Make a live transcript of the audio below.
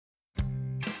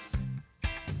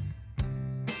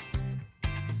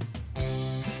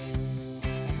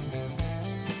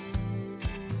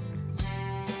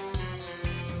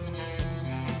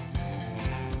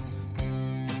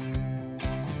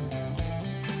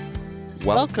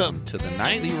Welcome to the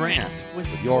Nightly Rant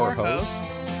with your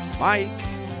hosts, Mike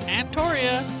and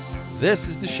Toria. This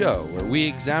is the show where we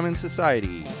examine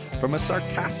society from a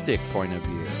sarcastic point of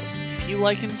view. If you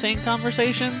like insane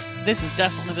conversations, this is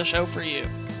definitely the show for you.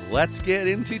 Let's get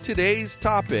into today's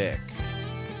topic.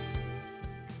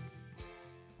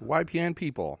 YPN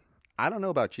people, I don't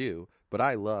know about you, but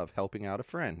I love helping out a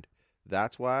friend.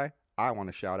 That's why I want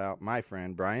to shout out my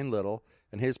friend Brian Little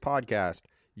and his podcast,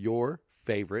 Your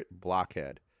Favorite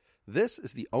Blockhead. This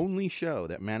is the only show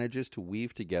that manages to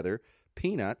weave together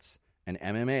peanuts and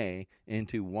MMA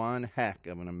into one heck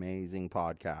of an amazing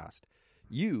podcast.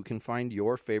 You can find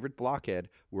Your Favorite Blockhead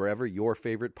wherever your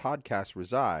favorite podcasts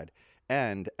reside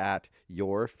and at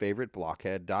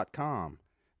yourfavoriteblockhead.com.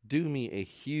 Do me a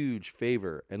huge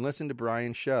favor and listen to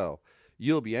Brian's show.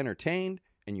 You'll be entertained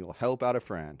and you'll help out a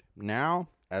friend. Now,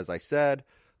 as I said,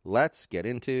 let's get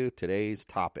into today's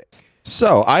topic.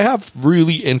 So, I have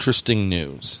really interesting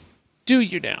news. Do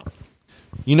you now?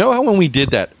 You know how when we did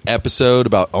that episode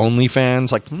about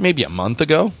OnlyFans, like maybe a month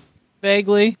ago?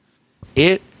 Vaguely.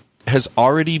 It has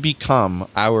already become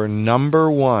our number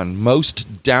one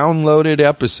most downloaded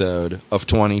episode of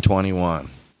 2021.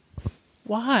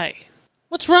 Why?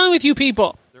 What's wrong with you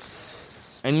people?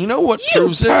 And you know what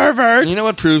proves perverts. it? You know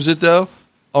what proves it, though?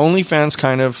 OnlyFans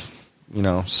kind of,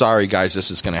 sorry, guys, this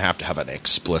is going to have an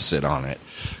explicit on it.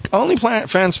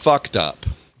 OnlyFans fucked up.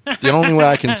 It's the only way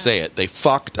I can say it. They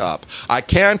fucked up. I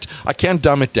can't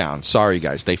dumb it down. Sorry,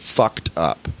 guys. They fucked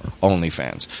up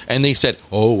OnlyFans. And they said,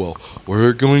 oh, well,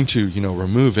 we're going to,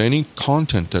 remove any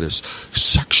content that is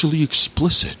sexually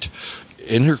explicit.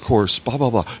 Intercourse, blah, blah,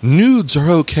 blah. Nudes are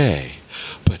okay.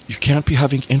 But you can't be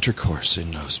having intercourse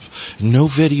in those. No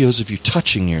videos of you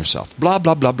touching yourself. Blah,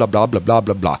 blah, blah, blah, blah, blah, blah,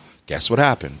 blah, blah. Guess what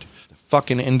happened? The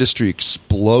fucking industry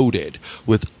exploded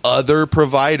with other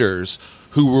providers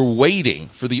who were waiting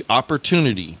for the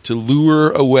opportunity to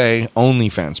lure away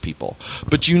OnlyFans people.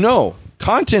 But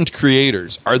content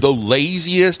creators are the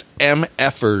laziest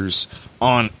MFers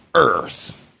on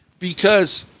earth.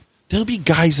 Because there'll be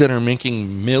guys that are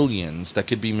making millions that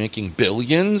could be making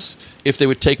billions if they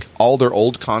would take all their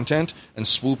old content and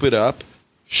swoop it up,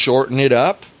 shorten it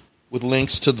up with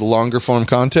links to the longer form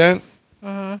content.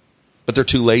 Uh-huh. But they're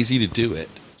too lazy to do it.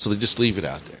 So they just leave it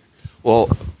out there. Well,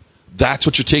 that's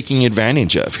what you're taking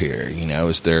advantage of here,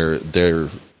 is they're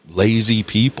lazy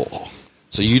people.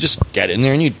 So you just get in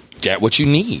there and you get what you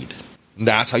need. And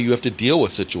that's how you have to deal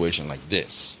with a situation like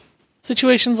this.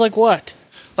 Situations like what?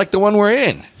 Like the one we're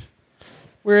in.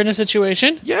 We're in a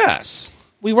situation? Yes.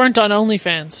 We weren't on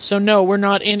OnlyFans, so no, we're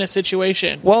not in a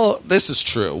situation. Well, this is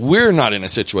true. We're not in a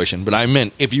situation, but I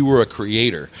meant if you were a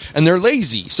creator. And they're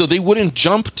lazy, so they wouldn't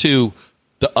jump to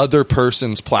the other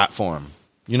person's platform.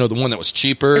 The one that was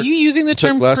cheaper. Are you using the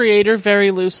term creator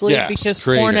very loosely? Yes, because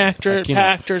creator. porn actors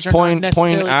are not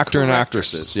necessarily Porn actor and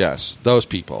actresses, yes. Those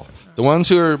people. The ones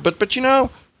who are, but the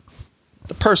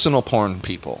personal porn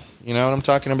people. You know what I'm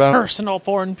talking about? Personal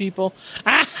porn people.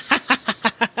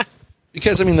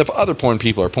 Because, the other porn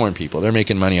people are porn people. They're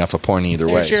making money off of porn either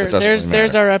way, so it doesn't really matter.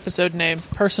 There's our episode name.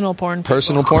 Personal porn people.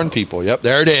 Personal porn people. Yep,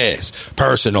 there it is.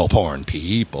 Personal porn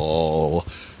people.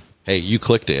 Hey, you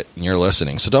clicked it, and you're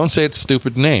listening. So don't say it's a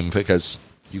stupid name, because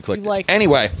you clicked it.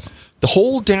 Anyway, the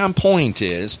whole damn point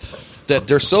is that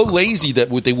they're so lazy that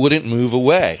they wouldn't move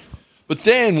away. But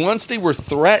then, once they were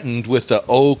threatened with the,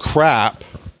 oh, crap,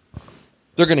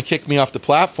 they're going to kick me off the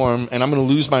platform, and I'm going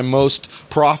to lose my most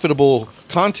profitable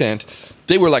content,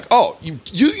 they were like, oh,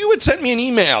 you had sent me an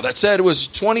email that said it was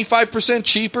 25%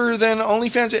 cheaper than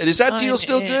OnlyFans. Is that deal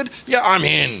still good? Yeah, I'm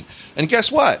in. And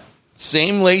guess what?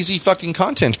 Same lazy fucking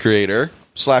content creator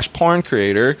 / porn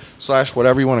creator /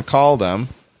 whatever you want to call them.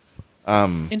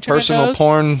 Personal host?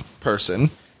 Porn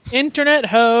person. Internet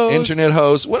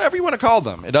hose. Whatever you want to call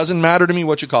them. It doesn't matter to me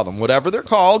what you call them. Whatever they're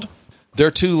called,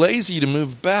 they're too lazy to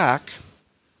move back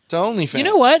to OnlyFans. You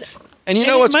know what? And it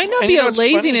might not be a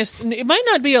laziness. It might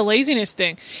not be a laziness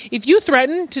thing. If you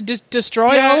threaten to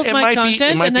destroy all of my content,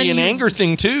 it might be an anger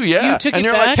thing too. Yeah, and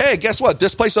you're back? like, hey, guess what?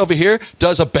 This place over here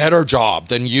does a better job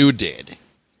than you did.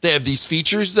 They have these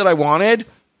features that I wanted.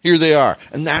 Here they are,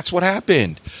 and that's what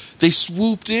happened. They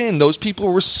swooped in. Those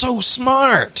people were so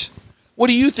smart. What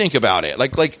do you think about it?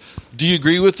 Like, do you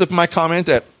agree with my comment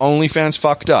that OnlyFans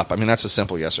fucked up? That's a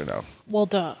simple yes or no. Well,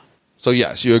 duh. So,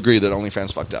 yes, you agree that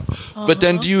OnlyFans fucked up. Uh-huh. But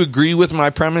then do you agree with my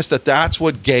premise that that's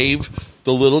what gave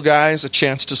the little guys a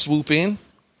chance to swoop in?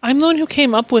 I'm the one who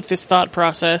came up with this thought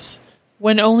process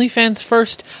when OnlyFans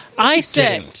first...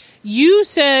 You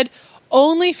said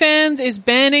OnlyFans is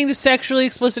banning the sexually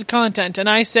explicit content. And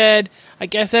I said, I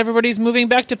guess everybody's moving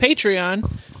back to Patreon.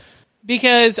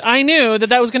 because I knew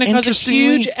that was going to cause a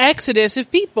huge exodus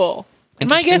of people. And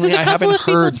my guess is a couple of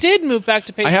people did move back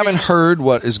to Patreon. I haven't heard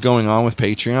what is going on with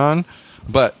Patreon,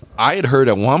 but I had heard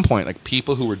at one point, like,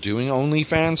 people who were doing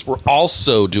OnlyFans were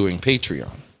also doing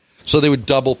Patreon. So they would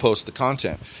double post the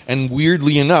content. And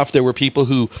weirdly enough, there were people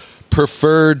who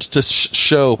preferred to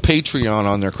show Patreon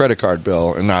on their credit card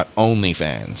bill and not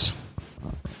OnlyFans.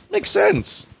 Makes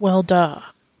sense. Well, duh.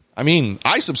 I mean,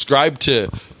 I subscribe to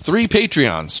 3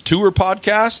 Patreons. 2 are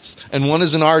podcasts, and 1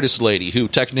 is an artist lady who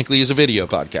technically is a video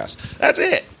podcast. That's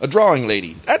it. A drawing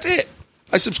lady. That's it.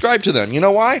 I subscribe to them. You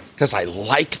know why? Because I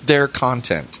like their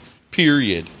content.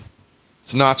 Period.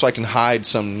 It's not so I can hide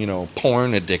some,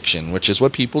 porn addiction, which is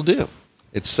what people do.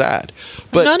 It's sad.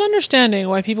 But I'm not understanding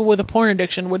why people with a porn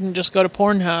addiction wouldn't just go to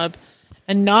Pornhub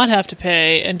and not have to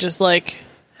pay and just,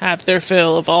 have their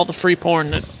fill of all the free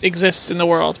porn that exists in the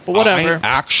world. But whatever.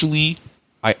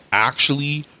 I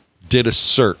actually did a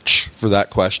search for that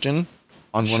question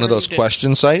on one of those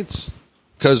question sites,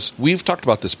 because we've talked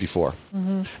about this before.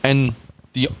 Mm-hmm. And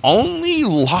the only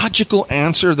logical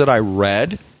answer that I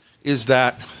read is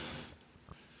that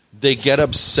they get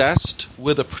obsessed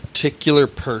with a particular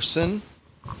person,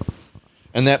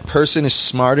 and that person is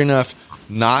smart enough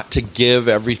not to give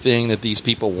everything that these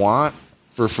people want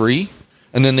for free.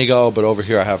 And then they go, but over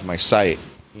here I have my site,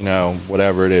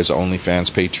 whatever it is,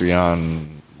 OnlyFans, Patreon,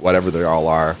 whatever they all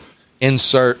are.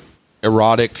 Insert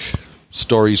erotic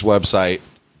stories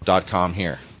website.com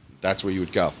here. That's where you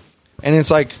would go. And it's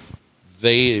like,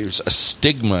 there's a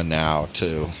stigma now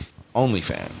to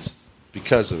OnlyFans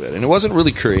because of it. And it wasn't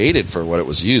really created for what it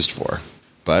was used for,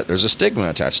 but there's a stigma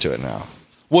attached to it now.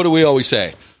 What do we always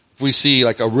say? If we see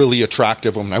a really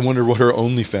attractive woman, I wonder what her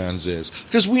OnlyFans is.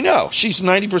 Because we know she's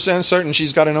 90% certain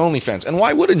she's got an OnlyFans. And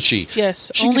why wouldn't she?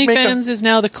 Yes, OnlyFans is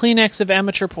now the Kleenex of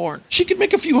amateur porn. She could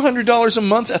make a few $100s a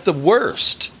month at the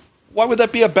worst. Why would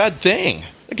that be a bad thing?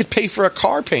 They could pay for a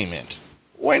car payment.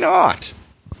 Why not?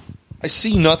 I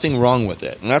see nothing wrong with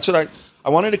it. And that's what I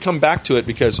wanted to come back to it,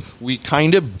 because we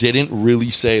kind of didn't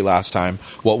really say last time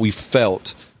what we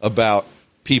felt about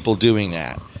people doing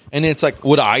that. And it's like,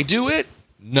 would I do it?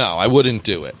 No, I wouldn't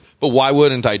do it. But why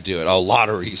wouldn't I do it? A lot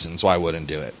of reasons why I wouldn't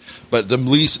do it. But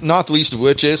not the least of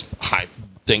which is I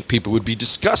think people would be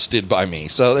disgusted by me.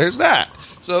 So there's that.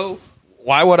 So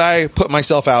why would I put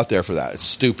myself out there for that? It's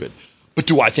stupid. But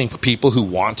do I think people who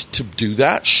want to do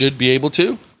that should be able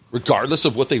to, regardless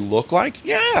of what they look like?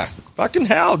 Yeah, fucking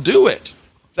hell, do it.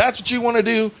 If that's what you want to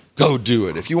do, go do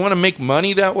it. If you want to make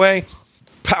money that way,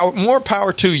 more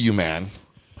power to you, man.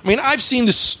 I mean, I've seen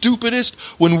the stupidest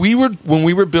when we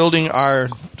were building our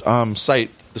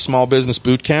site, the Small Business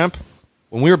Boot Camp.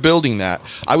 When we were building that,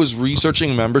 I was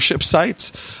researching membership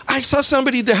sites. I saw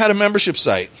somebody that had a membership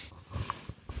site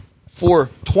for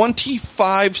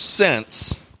 25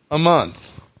 cents a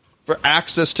month for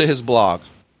access to his blog.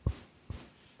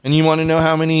 And you want to know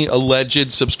how many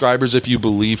alleged subscribers, if you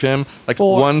believe him?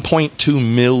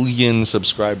 1.2 million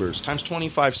subscribers times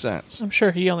 25 cents. I'm sure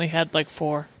he only had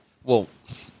 4. Well,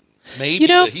 maybe,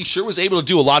 but he sure was able to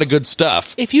do a lot of good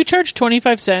stuff. If you charged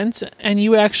 25 cents and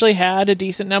you actually had a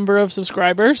decent number of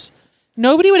subscribers,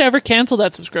 nobody would ever cancel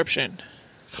that subscription.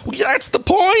 Well, yeah, that's the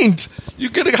point. You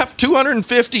could have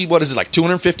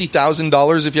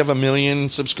 $250,000 if you have 1 million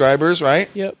subscribers, right?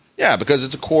 Yep. Yeah, because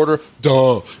it's a quarter.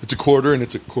 Duh. It's a quarter, and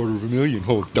it's a $250,000.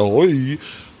 Oh, duh.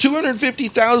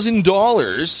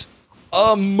 $250,000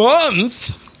 a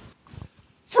month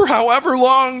for however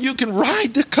long you can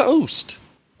ride the coast.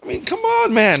 I mean, come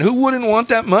on, man. Who wouldn't want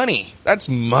that money? That's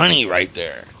money right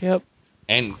there. Yep.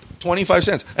 And 25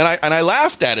 cents. And I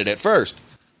laughed at it at first.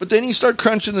 But then you start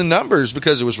crunching the numbers,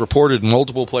 because it was reported in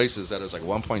multiple places that it was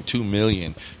 1.2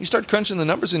 million. You start crunching the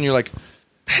numbers and you're like,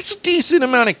 that's a decent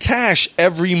amount of cash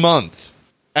every month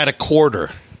at a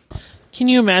quarter. Can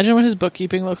you imagine what his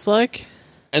bookkeeping looks like?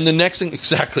 And the next thing,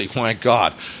 exactly, my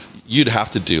God, you'd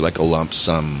have to do a lump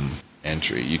sum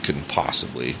entry. You couldn't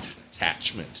possibly.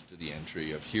 Attachment to the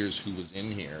entry of here's who was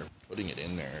in here. Putting it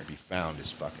in there to be found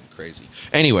is fucking crazy.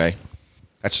 Anyway,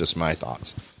 that's just my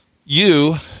thoughts.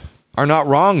 You are not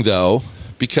wrong, though,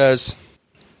 because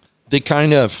they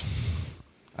kind of,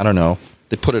 I don't know,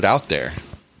 they put it out there.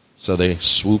 So they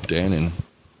swooped in and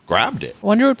grabbed it. I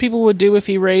wonder what people would do if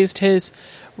he raised his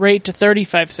rate to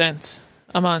 35 cents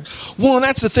a month. Well, and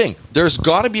that's the thing. There's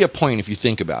got to be a point, if you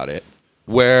think about it,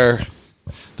 where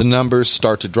the numbers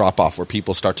start to drop off, where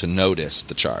people start to notice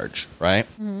the charge, right?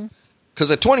 Because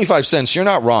at 25 cents, you're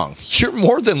not wrong. You're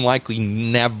more than likely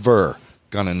never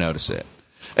going to notice it.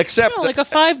 Except a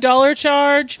 $5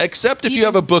 charge. Except if you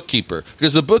have a bookkeeper.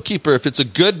 Because the bookkeeper, if it's a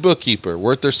good bookkeeper,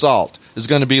 worth their salt, is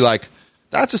going to be like,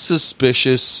 that's a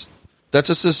suspicious That's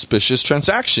a suspicious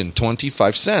transaction.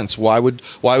 25 cents. Why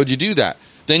would you do that?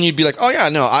 Then you'd be like, oh yeah,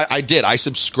 no, I did. I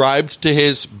subscribed to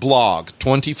his blog.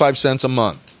 25 cents a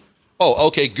month. Oh,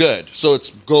 okay, good. So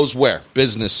it goes where?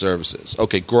 Business services.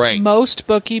 Okay, great. Most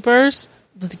bookkeepers,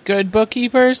 good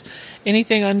bookkeepers,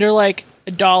 anything under like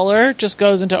 $1 just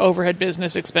goes into overhead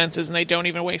business expenses, and they don't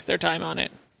even waste their time on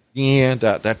it. Yeah,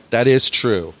 that is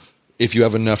true if you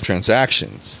have enough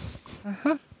transactions.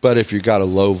 But if you've got a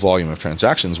low volume of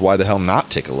transactions, why the hell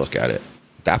not take a look at it?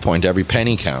 At that point, every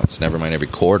penny counts, never mind every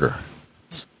quarter.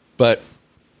 But,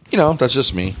 that's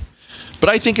just me. But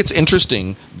I think it's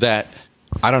interesting that,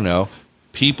 I don't know,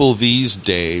 people these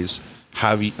days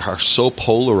are so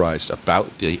polarized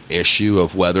about the issue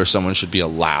of whether someone should be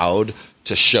allowed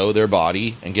to show their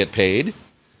body and get paid.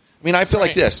 I mean, I feel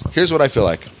like this. Here's what I feel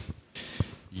like.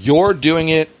 You're doing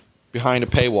it behind a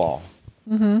paywall.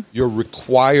 Mm-hmm. You're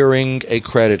requiring a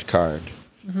credit card.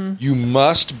 Mm-hmm. You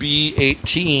must be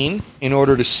 18 in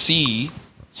order to see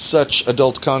such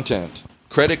adult content.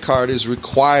 Credit card is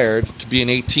required to be an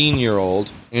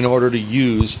 18-year-old in order to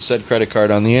use said credit card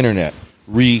on the internet.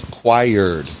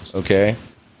 Required, okay?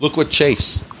 Look what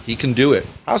Chase, he can do it.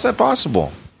 How's that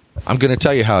possible? I'm going to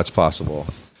tell you how it's possible.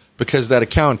 Because that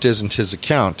account isn't his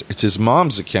account. It's his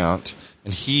mom's account.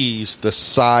 And he's the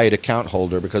side account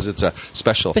holder because it's a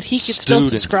special But he could still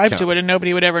subscribe to it and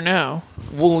nobody would ever know.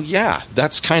 Well, yeah,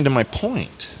 that's kind of my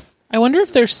point. I wonder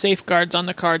if there's safeguards on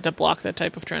the card that block that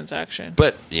type of transaction.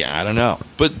 But, yeah, I don't know.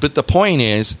 But the point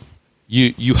is,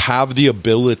 you have the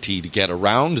ability to get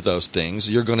around those things.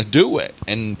 You're going to do it.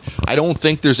 And I don't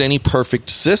think there's any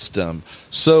perfect system.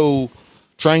 So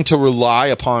trying to rely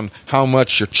upon how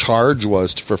much your charge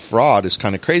was for fraud is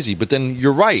kind of crazy. But then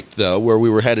you're right, though, where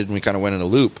we were headed and we kind of went in a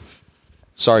loop.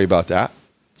 Sorry about that.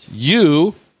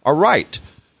 You are right.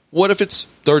 What if it's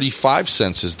 35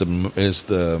 cents is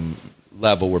the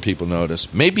level where people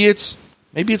notice? Maybe it's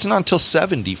not until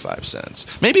 75 cents.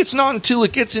 Maybe it's not until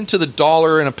it gets into the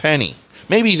dollar and a penny.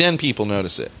 Maybe then people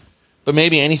notice it. But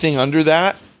maybe anything under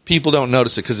that, people don't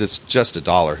notice it because it's just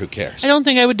 $1. Who cares? I don't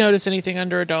think I would notice anything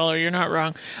under $1. You're not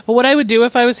wrong. But what I would do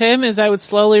if I was him is I would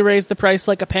slowly raise the price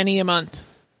like a penny a month.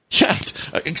 Yeah,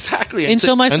 exactly.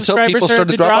 Until my subscribers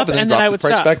started to drop, and then I would drop the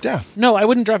price stop. back down. No, I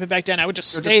wouldn't drop it back down. I would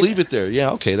just stay leave it there.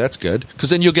 Yeah, okay, that's good. Because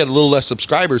then you'll get a little less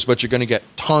subscribers, but you're going to get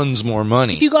tons more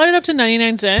money. If you got it up to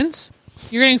 99 cents,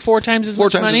 you're getting 4 times as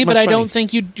much money. But I don't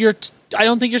think I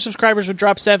don't think your subscribers would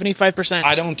drop 75%.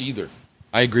 I don't either.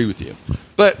 I agree with you.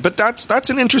 But that's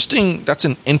an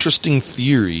interesting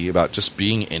theory about just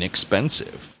being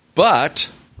inexpensive. But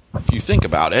if you think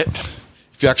about it,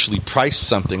 if you actually price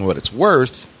something what it's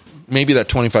worth, maybe that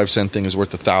 25-cent thing is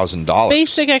worth $1,000.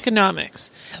 Basic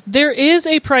economics. There is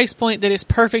a price point that is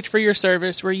perfect for your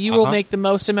service where you will make the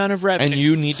most amount of revenue. And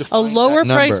you need to find a lower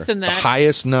that price than that. The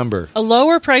highest number. A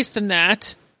lower price than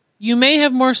that, you may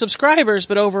have more subscribers,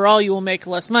 but overall you will make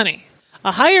less money.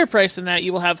 A higher price than that,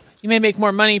 you may make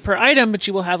more money per item, but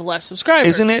you will have less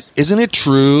subscribers. Isn't it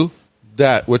true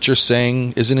that what you're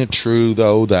saying, isn't it true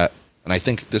though that, and I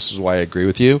think this is why I agree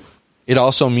with you, it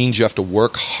also means you have to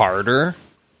work harder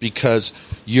because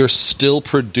you're still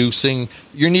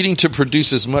you're needing to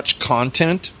produce as much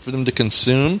content for them to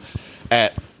consume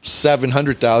at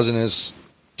 700,000 as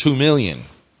 2 million.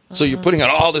 So you're putting out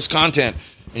all this content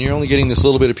and you're only getting this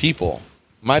little bit of people.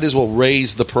 Might as well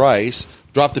raise the price,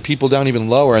 drop the people down even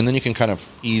lower, and then you can kind of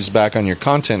ease back on your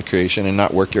content creation and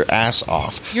not work your ass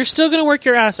off. You're still going to work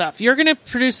your ass off. You're going to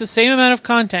produce the same amount of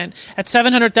content at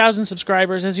 700,000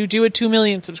 subscribers as you do at 2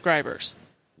 million subscribers.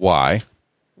 Why?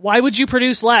 Why would you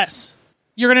produce less?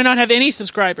 You're going to not have any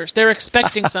subscribers. They're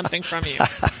expecting something from you.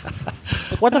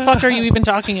 Like, what the fuck are you even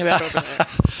talking about over there?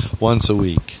 Once a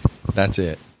week. That's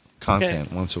it.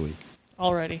 Content once a week.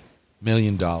 Already. $1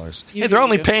 million. Hey, they're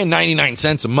only paying 99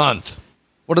 cents a month.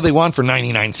 What do they want for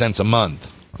 99 cents a month?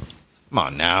 Come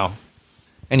on now.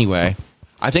 Anyway,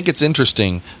 I think it's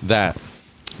interesting that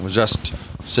I was just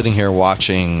sitting here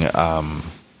watching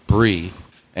Brie,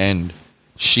 and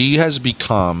she has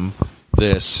become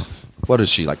this, what is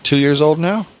she, like 2 years old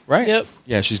now? Right? Yep.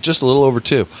 Yeah, she's just a little over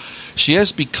 2. She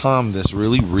has become this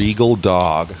really regal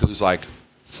dog who's like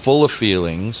full of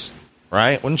feelings,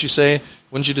 right? Wouldn't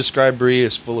you describe Brie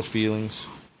as full of feelings?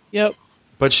 Yep.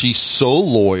 But she's so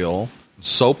loyal,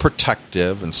 so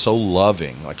protective, and so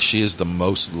loving. Like, she is the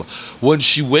most... When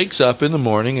she wakes up in the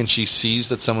morning and she sees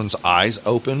that someone's eyes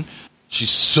open, she's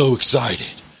so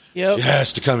excited. Yep. She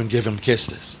has to come and give him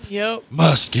kisses. Yep.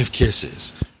 Must give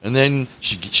kisses. And then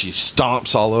she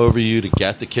stomps all over you to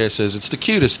get the kisses. It's the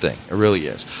cutest thing. It really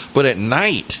is. But at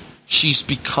night, she's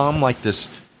become like this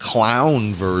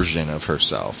clown version of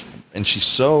herself. And she's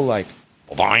so like,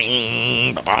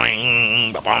 Boing,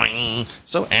 boing, boing.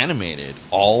 So animated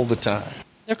all the time.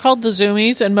 They're called the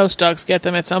zoomies, and most dogs get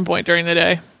them at some point during the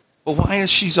day. But why is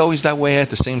she's always that way at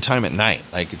the same time at night?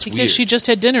 Like, it's Because weird. she just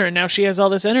had dinner, and now she has all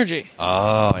this energy.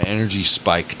 Oh, energy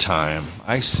spike time.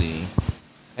 I see.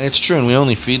 And it's true, and we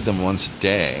only feed them once a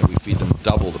day. We feed them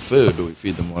double the food, but we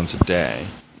feed them once a day.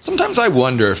 Sometimes I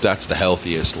wonder if that's the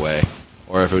healthiest way,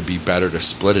 or if it would be better to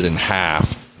split it in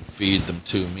half and feed them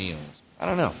 2 meals. I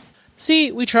don't know.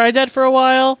 See, we tried that for a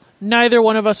while. Neither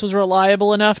one of us was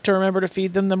reliable enough to remember to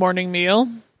feed them the morning meal.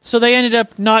 So they ended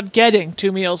up not getting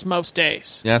 2 meals most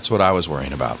days. Yeah, that's what I was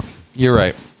worrying about. You're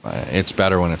right. It's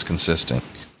better when it's consistent.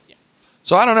 Yeah.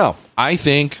 So I don't know. I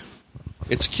think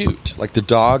it's cute. Like, the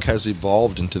dog has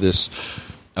evolved into this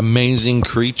amazing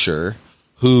creature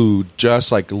who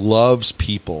just, like, loves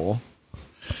people.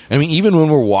 I mean, even when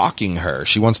we're walking her,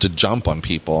 she wants to jump on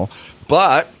people.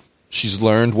 But she's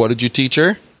learned, what did you teach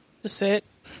her? To sit.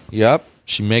 Yep.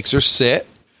 She makes her sit.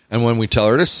 And when we tell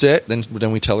her to sit,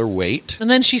 then we tell her wait. And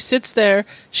then she sits there,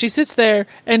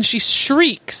 and she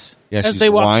shrieks as she's they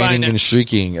walk by. Whining and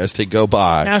shrieking as they go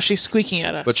by. Now she's squeaking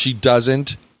at us. But she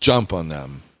doesn't jump on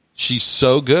them. She's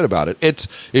so good about it.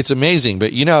 It's amazing.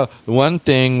 But, you know, the one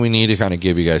thing we need to kind of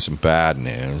give you guys some bad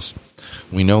news.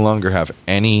 We no longer have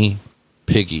any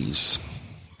piggies.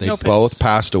 They both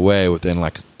passed away within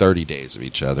like 30 days of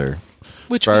each other.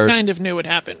 Which we kind of knew would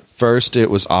happen. First, it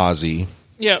was Ozzy.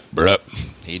 Yep.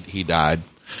 He died.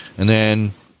 And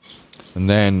then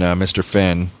Mr.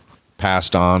 Finn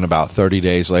passed on about 30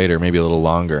 days later, maybe a little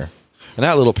longer. And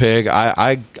that little pig,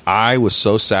 I was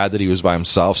so sad that he was by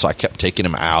himself, so I kept taking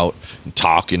him out and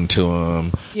talking to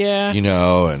him. Yeah. You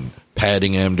know, and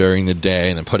petting him during the day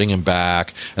and then putting him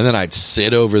back. And then I'd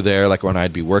sit over there, like when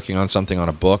I'd be working on something on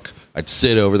a book, I'd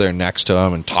sit over there next to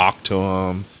him and talk to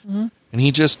him. Mm-hmm. And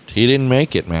he didn't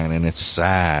make it, man, and it's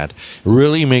sad. It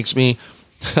really makes me...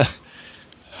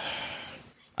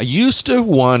 I used to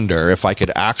wonder if I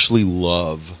could actually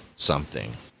love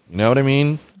something. You know what I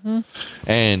mean? Mm-hmm.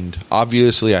 And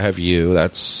obviously I have you.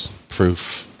 That's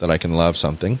proof that I can love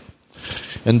something.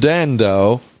 And then,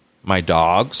 though, my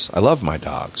dogs. I love my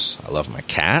dogs. I love my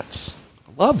cats.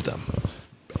 I love them.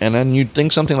 And then you'd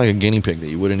think something like a guinea pig that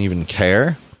you wouldn't even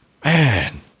care.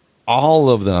 Man, all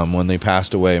of them, when they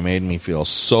passed away, made me feel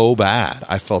so bad.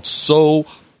 I felt so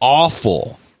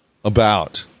awful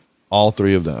about all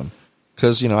 3 of them.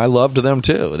 Because, you know, I loved them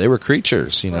too. They were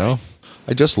creatures, you know.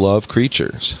 I just love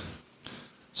creatures.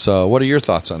 So what are your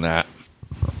thoughts on that?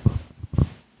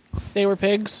 They were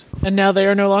pigs, and now they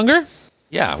are no longer?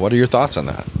 Yeah, what are your thoughts on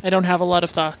that? I don't have a lot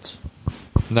of thoughts.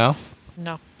 No?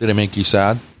 No. Did it make you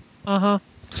sad? Uh-huh.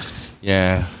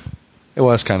 Yeah, it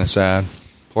was kind of sad.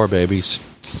 Poor babies.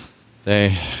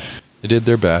 They did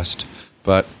their best.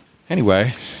 But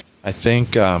anyway, I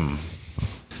think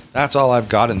that's all I've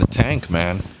got in the tank,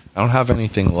 man. I don't have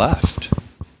anything left.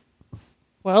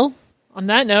 Well, on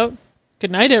that note, good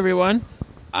night, everyone.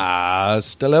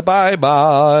 Hasta la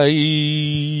bye-bye.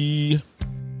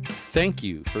 Thank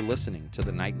you for listening to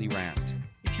the Nightly Rant.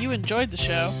 If you enjoyed the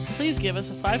show, please give us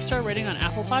a 5-star rating on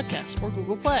Apple Podcasts or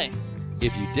Google Play.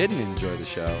 If you didn't enjoy the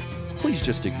show, please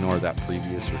just ignore that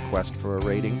previous request for a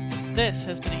rating. This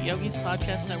has been a Yogi's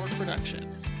Podcast Network production.